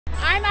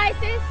I'm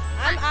Isis.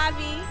 I'm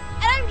Avi.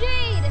 And I'm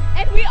Jade.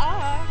 And we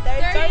are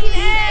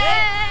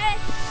 13X.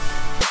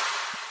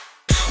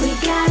 We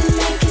gotta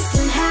make it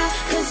somehow,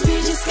 cause we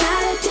just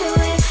gotta do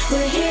it.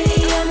 We're here to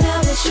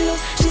know the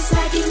truth, just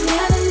like you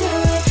never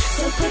knew it.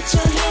 So put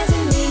your hands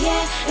in the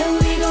air,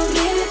 and we gon'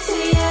 give it to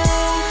ya.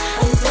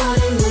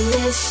 Unfolding the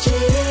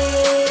mystery.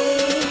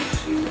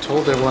 I'm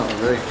told they want a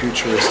very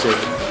futuristic,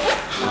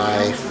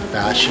 high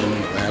fashion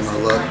glamour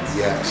look.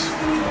 Yes,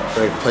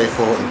 very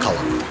playful and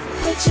colorful.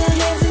 Put your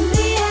hands in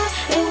the air,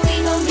 and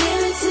we gon'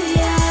 give it to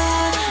ya.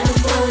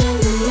 Unfolding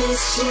the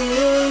mystery.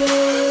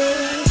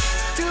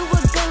 Through a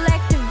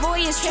galactic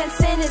voyage,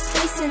 transcending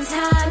space and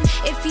time.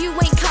 If you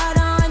ain't caught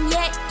on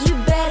yet, you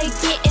better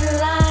get in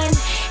line.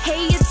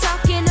 Hey, you're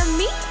talking to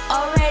me,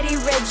 already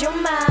read your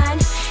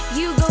mind.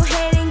 You go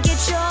ahead and get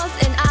yours,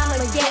 and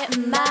I'ma get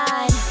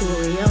mine.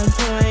 We on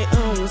point,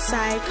 on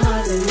site,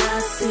 causing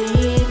a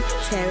scene.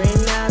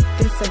 Tearing up,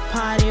 this a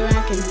party,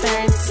 rocking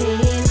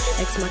 13.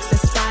 X marks the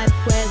spot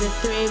where the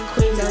three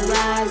queens are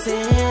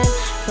rising.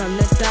 From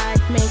the dark,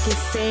 make it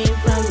sing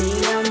from the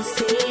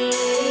unseen.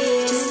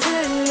 Just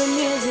turn the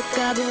music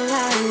up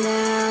right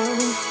now.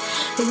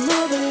 We're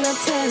moving up,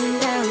 tearing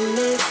down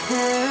this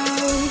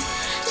town.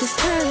 Just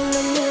turn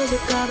the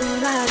music up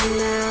right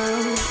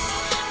now.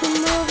 We're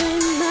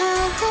moving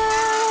up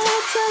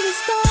to the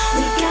stars.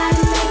 We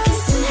gotta make it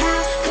somehow,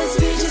 cause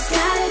we just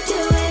gotta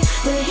do it.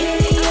 We're here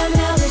to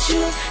know the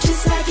truth,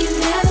 just like you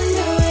never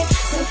knew it.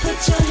 So put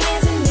your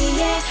hands in the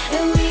air,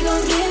 and we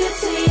gon' give it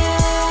to ya.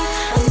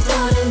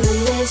 Unfolding the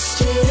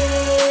mystery.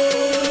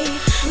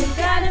 We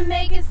gotta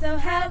make it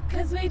somehow,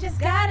 cause we just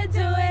gotta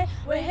do it.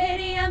 We're here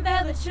to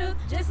unveil the truth,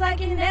 just like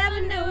you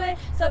never knew it.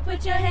 So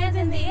put your hands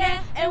in the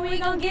air, and we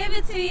gon' give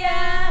it to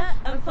ya.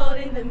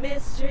 Unfolding the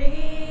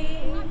mystery.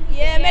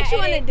 Yeah, it makes you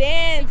wanna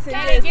dance and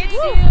Gotta get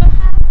you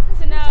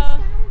to know,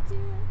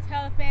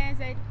 tell the fans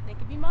that they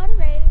can be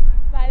motivated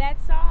by that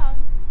song.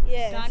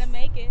 Yes. Gonna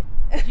make it.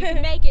 You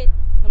can make it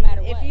no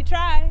matter what. If you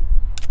try,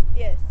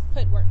 yes.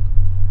 put work.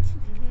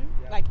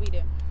 Like we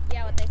do.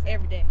 Yeah, what they say.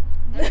 Every day.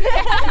 5, 6,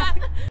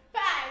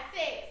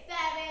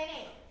 7,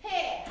 8. Hit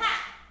it.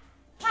 Hot.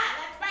 Hot.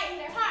 Let's right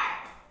here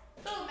hard.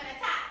 Boom and a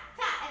top.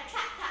 Top and a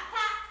top. Top.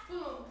 Top.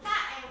 Boom.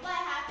 Hot. And what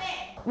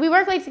happened? We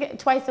work like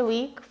twice a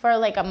week for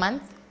like a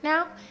month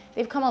now.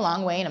 They've come a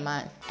long way in a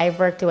month. I've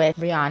worked with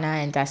Rihanna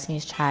and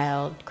Destiny's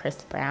Child,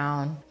 Chris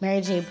Brown,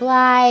 Mary J.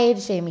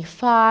 Blige, Jamie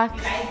Foxx.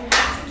 You guys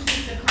have to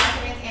keep the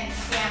confidence and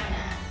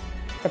stamina.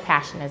 The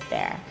passion is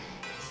there,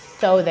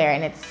 so there,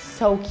 and it's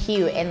so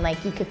cute, and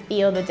like you could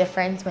feel the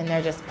difference when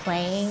they're just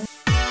playing.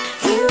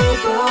 You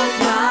broke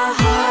my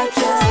heart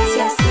just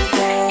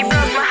yesterday. You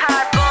broke my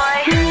heart,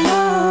 boy. You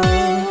know,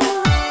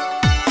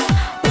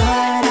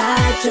 but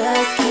I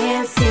just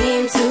can't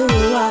seem to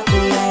walk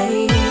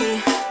away.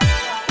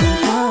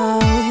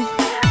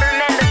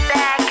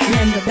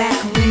 Remember back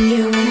when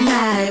you and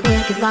I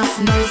would get lost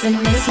in those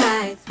endless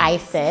nights.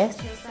 Isis,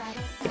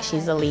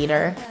 she's a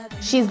leader.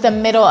 She's the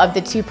middle of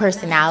the two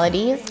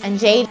personalities. And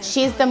Jade,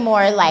 she's the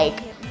more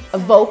like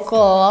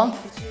vocal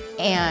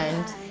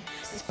and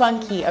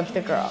spunky of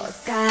the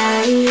girls.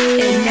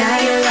 And now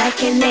you're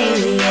like an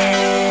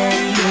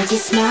alien. You're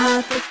just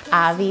not.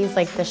 Avi's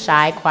like the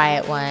shy,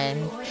 quiet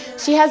one.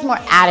 She has more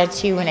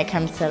attitude when it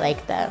comes to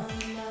like the,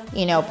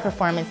 you know,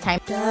 performance time.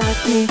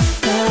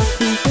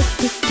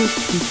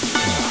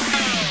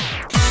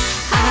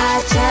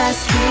 I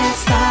just can't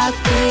stop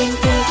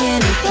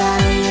thinking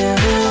about you.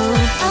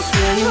 I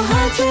feel you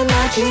haunting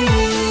my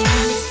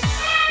dreams.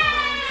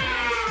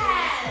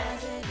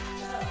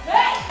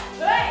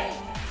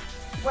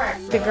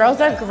 The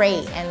girls are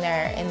great, and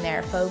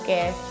they're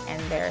focused,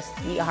 and they're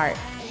sweethearts,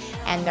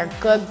 and they're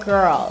good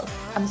girls.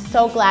 I'm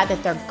so glad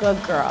that they're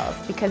good girls,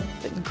 because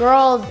the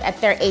girls at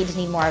their age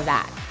need more of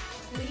that.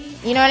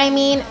 You know what I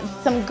mean?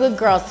 Some good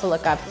girls to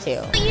look up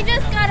to. You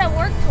just gotta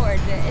work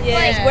towards it. It's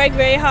Yes, like, work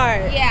very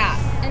hard. yeah,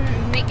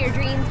 and make your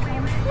dreams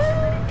come true.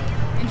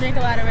 And drink a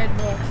lot of Red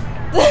Bull.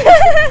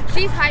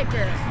 She's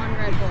hyper on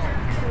Red Bull.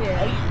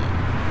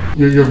 Yeah.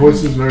 Your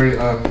voice is very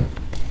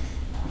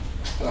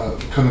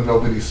kind of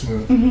velvety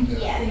smooth.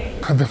 Yeah.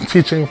 I've been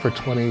teaching for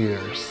 20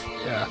 years.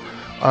 Yeah.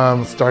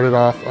 Started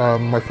off,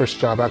 my first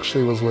job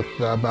actually was with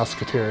the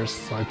Musketeers.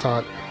 So I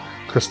taught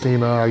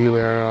Christina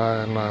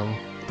Aguilera and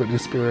Britney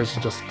Spears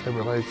and Justin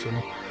Timberlake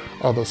and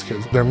all those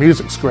kids. Their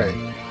music's great,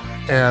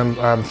 and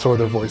so are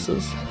their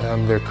voices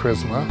and their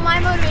charisma. My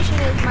motivation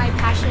is my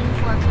passion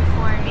for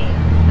performing.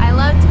 I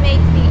love to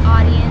make the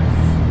audience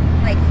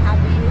like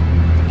happy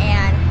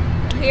and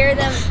hear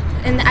them,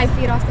 and I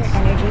feed off their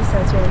energy, so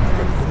it's really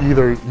fun. You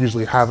either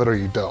usually have it or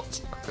you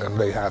don't, and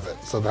they have it.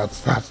 So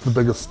that's the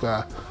biggest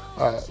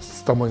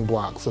stumbling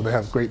block. So they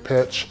have great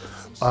pitch,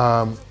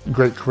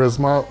 great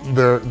charisma.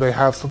 They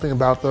have something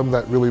about them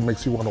that really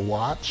makes you want to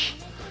watch,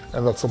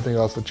 and that's something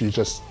else that you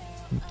just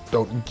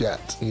don't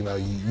get. You know,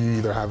 you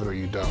either have it or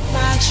you don't.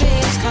 My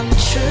dreams come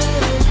true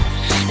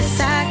as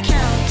I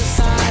count the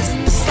stars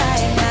in the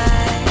sky.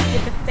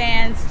 Give the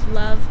fans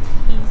love,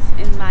 peace,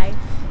 and life,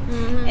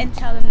 and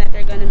tell them that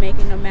they're gonna make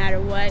it no matter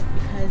what,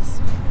 because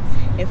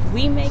if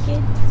we make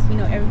it, we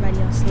know everybody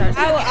else starts.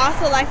 I would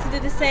also like to do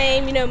the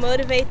same, you know,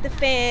 motivate the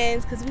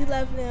fans because we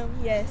love them.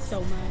 Yes.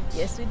 So much.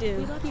 Yes, we do.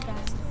 We love you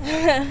guys.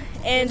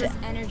 And gives us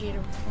energy to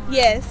perform.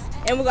 yes,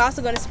 and we're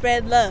also going to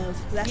spread love.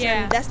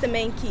 That's the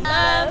main key.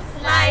 Love,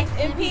 life,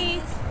 and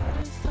peace.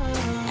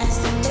 As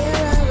the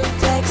mirror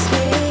reflects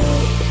me,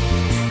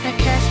 I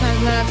cast my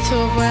love to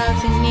a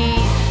world in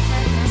need.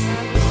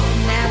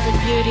 Now the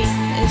beauty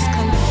is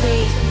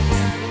complete.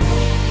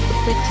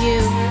 With you,